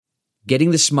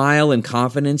Getting the smile and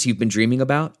confidence you've been dreaming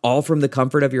about, all from the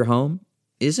comfort of your home,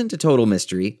 isn't a total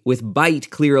mystery with Byte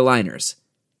clear aligners.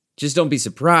 Just don't be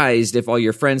surprised if all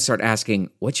your friends start asking,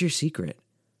 "What's your secret?"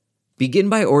 Begin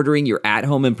by ordering your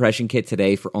at-home impression kit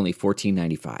today for only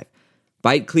 $14.95.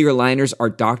 Byte clear aligners are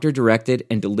doctor-directed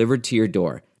and delivered to your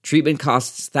door. Treatment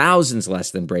costs thousands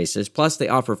less than braces, plus they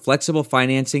offer flexible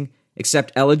financing,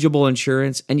 accept eligible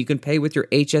insurance, and you can pay with your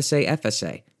HSA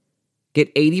FSA. Get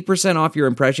 80% off your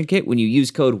impression kit when you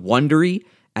use code WONDERY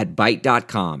at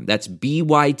Byte.com. That's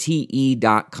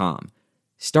BYTE.com.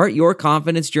 Start your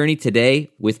confidence journey today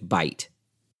with Byte.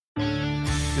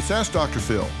 It's Ask Dr.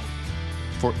 Phil.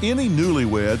 For any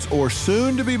newlyweds or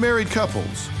soon-to-be married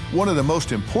couples, one of the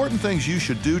most important things you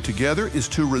should do together is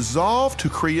to resolve to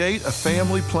create a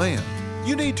family plan.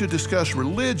 You need to discuss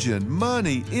religion,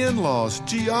 money, in-laws,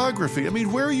 geography.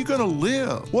 Where are you going to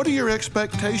live? What are your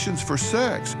expectations for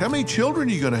sex? How many children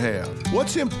are you going to have?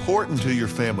 What's important to your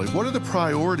family? What are the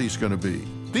priorities going to be?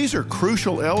 These are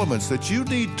crucial elements that you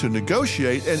need to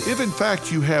negotiate, and if in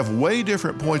fact you have way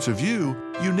different points of view,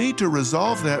 you need to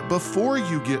resolve that before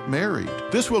you get married.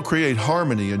 This will create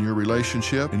harmony in your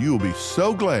relationship, and you will be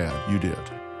so glad you did.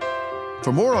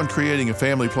 For more on creating a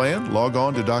family plan, log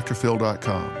on to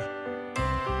drphil.com.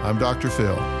 I'm Dr.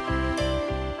 Phil.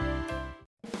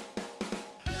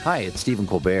 Hi, it's Stephen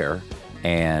Colbert,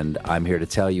 and I'm here to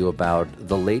tell you about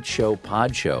The Late Show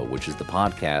Pod Show, which is the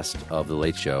podcast of The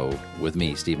Late Show with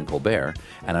me, Stephen Colbert,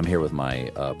 and I'm here with my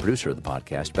producer of the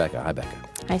podcast, Becca. Hi, Becca.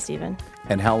 Hi, Stephen.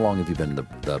 And how long have you been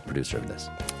the producer of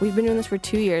this? We've been doing this for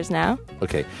 2 years now.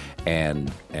 Okay, and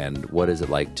what is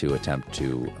it like to attempt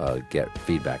to get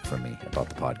feedback from me about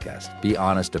the podcast? Be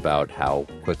honest about how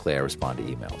quickly I respond to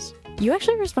emails. You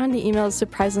actually respond to emails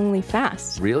surprisingly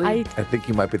fast. Really? I think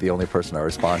you might be the only person I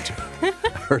respond to.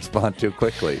 I respond to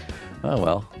quickly. Oh,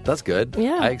 well, that's good.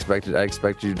 Yeah. I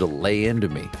expected you to lay into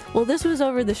me. Well, this was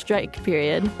over the strike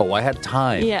period. Oh, I had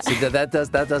time. Yeah. See, that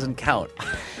doesn't count.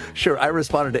 Sure, I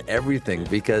responded to everything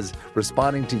because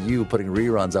responding to you putting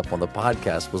reruns up on the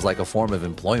podcast was like a form of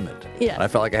employment. Yeah. And I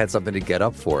felt like I had something to get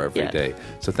up for every day.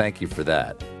 So thank you for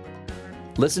that.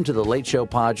 Listen to The Late Show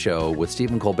Pod Show with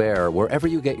Stephen Colbert wherever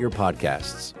you get your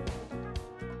podcasts.